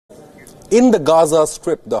In the Gaza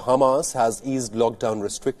Strip, the Hamas has eased lockdown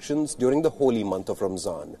restrictions during the holy month of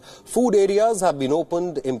Ramzan. Food areas have been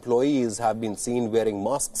opened. Employees have been seen wearing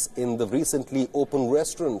masks in the recently opened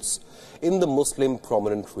restaurants in the Muslim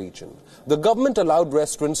prominent region. The government allowed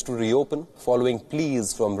restaurants to reopen following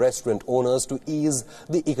pleas from restaurant owners to ease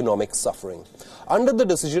the economic suffering. Under the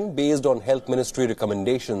decision based on Health Ministry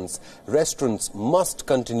recommendations, restaurants must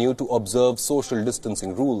continue to observe social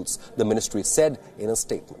distancing rules, the ministry said in a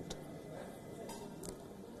statement.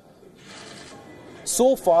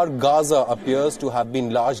 So far, Gaza appears to have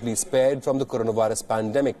been largely spared from the coronavirus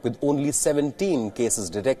pandemic, with only 17 cases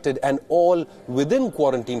detected and all within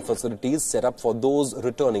quarantine facilities set up for those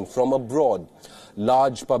returning from abroad.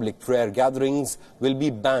 Large public prayer gatherings will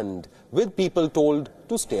be banned, with people told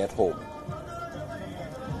to stay at home.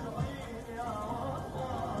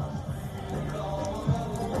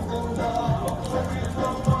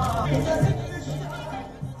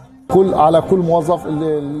 على كل موظف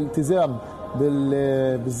الالتزام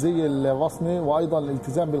بالزي الرسمي وايضا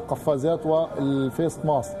الالتزام بالقفازات والفيس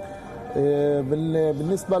ماسك.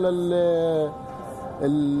 بالنسبه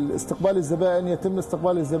للاستقبال الزبائن، يتم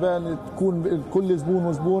استقبال الزبائن تكون كل زبون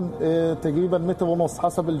وزبون تقريبا متر ونص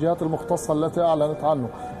حسب الجهات المختصه التي اعلنت عنه،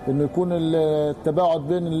 انه يكون التباعد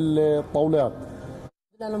بين الطاولات.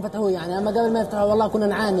 لانهم فتحوا يعني، اما قبل ما يفتحوا والله كنا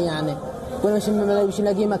نعاني يعني، كنا مش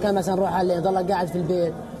نلاقي مكان مثلا نروح عليه، نضل قاعد في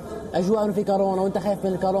البيت. اجواء في كورونا وانت خايف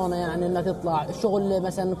من الكورونا يعني انك تطلع الشغل،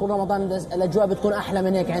 مثلا كل رمضان الاجواء بتكون احلى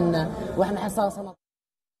من هيك عندنا واحنا حساسنا.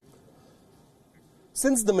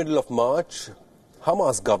 Since the middle of March,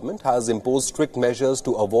 Hamas government has imposed strict measures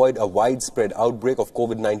to avoid a widespread outbreak of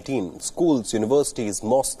COVID-19. Schools, universities,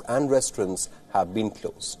 mosques and restaurants have been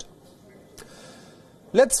closed.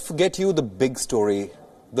 Let's get you the big story,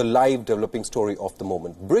 the live developing story of the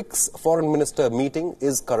moment. BRICS Foreign Minister meeting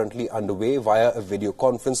is currently underway via a video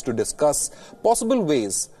conference to discuss possible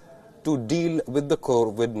ways to deal with the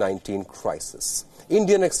COVID-19 crisis.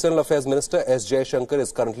 Indian External Affairs Minister S Jaishankar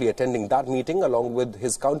is currently attending that meeting along with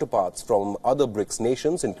his counterparts from other BRICS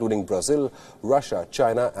nations including Brazil, Russia,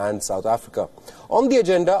 China and South Africa. On the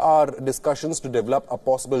agenda are discussions to develop a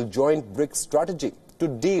possible joint BRICS strategy to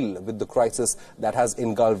deal with the crisis that has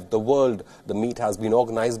engulfed the world. The meet has been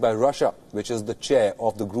organized by Russia, which is the chair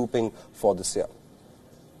of the grouping for this year.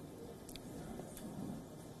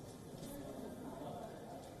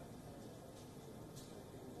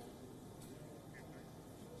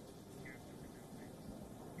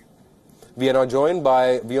 We are now joined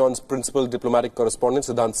by WION's principal diplomatic correspondent,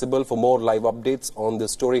 Siddhant Sibal, for more live updates on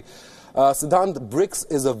this story. Siddhant,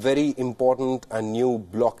 BRICS is a very important and new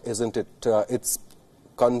bloc, isn't it? Its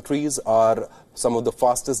countries are some of the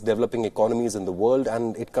fastest developing economies in the world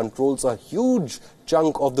and it controls a huge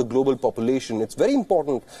chunk of the global population. It's very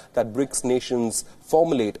important that BRICS nations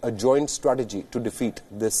formulate a joint strategy to defeat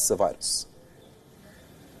this virus.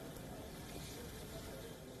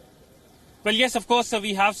 Well, yes, of course,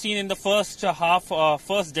 we have seen in the first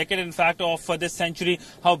first decade, in fact, of this century,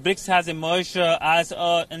 how BRICS has emerged as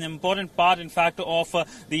an important part, in fact, of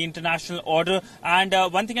the international order. And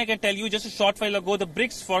one thing I can tell you, just a short while ago, the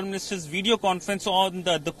BRICS Foreign Ministers video conference on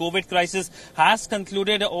the COVID crisis has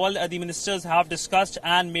concluded. All the ministers have discussed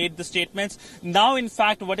and made the statements. Now, in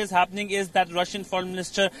fact, what is happening is that Russian Foreign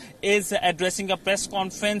Minister is addressing a press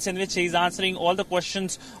conference in which he is answering all the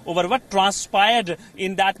questions over what transpired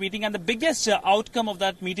in that meeting. And the biggest outcome of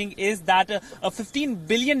that meeting is that a $15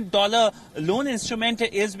 billion loan instrument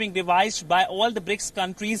is being devised by all the BRICS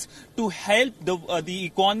countries to help the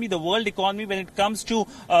economy, the world economy, when it comes to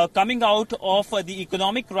coming out of the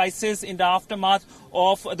economic crisis in the aftermath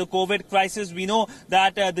of the COVID crisis. We know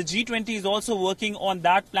that the G20 is also working on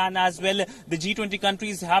that plan as well. The G20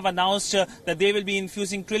 countries have announced that they will be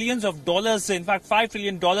infusing trillions of dollars, in fact $5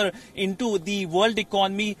 trillion into the world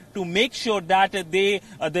economy to make sure that the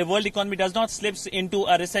world economy does not slip into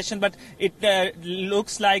a recession. But it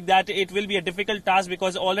looks like that it will be a difficult task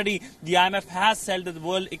because already the IMF has said that the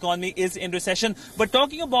world economy is in recession. But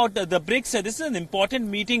talking about the BRICS, this is an important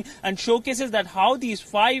meeting and showcases that how these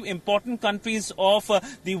 5 important countries of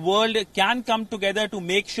the world can come together to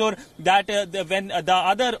make sure that when the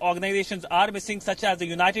other organizations are missing, such as the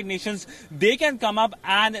United Nations, they can come up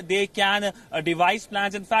and they can devise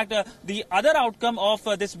plans. In fact, the other outcome of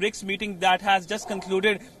this BRICS meeting that has just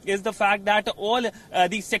concluded is the fact fact that all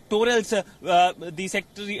the sectorals,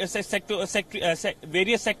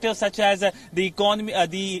 various sectors such as the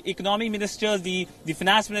economy ministers, the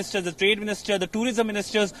finance ministers, the trade minister, the tourism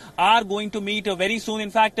ministers are going to meet very soon.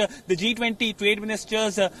 In fact, the G20 trade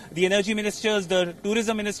ministers, the energy ministers, the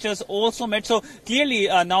tourism ministers also met. So clearly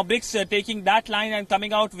now BRICS taking that line and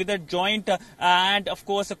coming out with a joint and of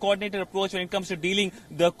course a coordinated approach when it comes to dealing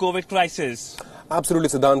the COVID crisis. Absolutely,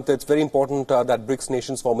 Siddhant. It's very important that BRICS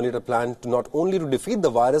nations formulate a plan to not only to defeat the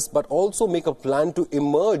virus, but also make a plan to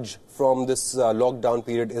emerge from this lockdown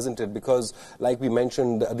period, isn't it? Because, like we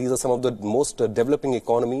mentioned, these are some of the most developing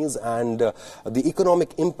economies, and the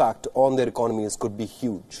economic impact on their economies could be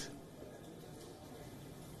huge.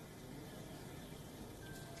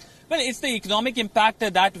 Well, it's the economic impact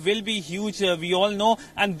that will be huge, we all know.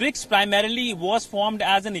 And BRICS primarily was formed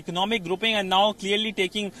as an economic grouping and now clearly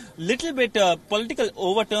taking little bit political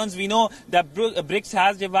overturns. We know that BRICS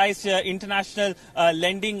has devised international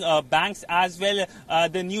lending banks as well.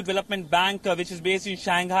 The New Development Bank, which is based in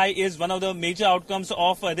Shanghai, is one of the major outcomes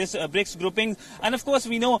of this BRICS grouping. And of course,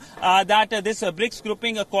 we know that this BRICS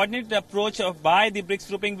grouping, a coordinated approach by the BRICS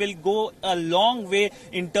grouping will go a long way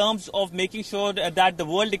in terms of making sure that the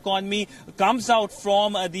world economy comes out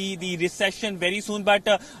from the recession very soon. But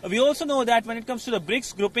we also know that when it comes to the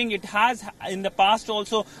BRICS grouping, it has in the past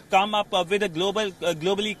also come up with a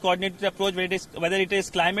globally coordinated approach, whether it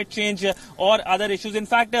is climate change or other issues. In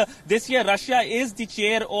fact, this year Russia is the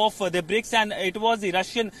chair of the BRICS, and it was the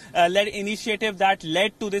Russian-led initiative that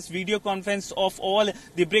led to this video conference of all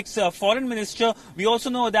the BRICS foreign ministers. We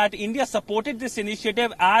also know that India supported this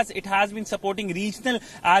initiative as it has been supporting regional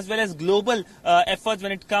as well as global efforts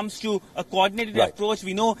when it comes to a coordinated approach.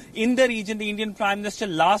 We know in the region, the Indian Prime Minister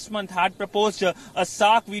last month had proposed a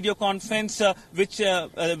SAARC video conference which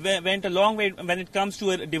went a long way when it comes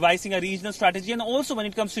to devising a regional strategy. And also when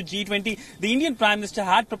it comes to G20, the Indian Prime Minister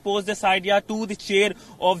had proposed this idea to the chair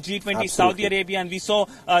of G20, Saudi Arabia, and we saw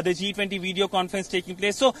the G20 video conference taking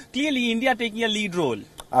place. So clearly India taking a lead role.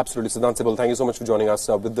 Absolutely. Siddhant Sibal, thank you so much for joining us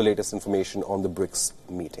with the latest information on the BRICS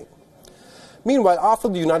meeting. Meanwhile, after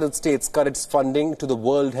the United States cut its funding to the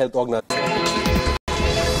World Health Organization,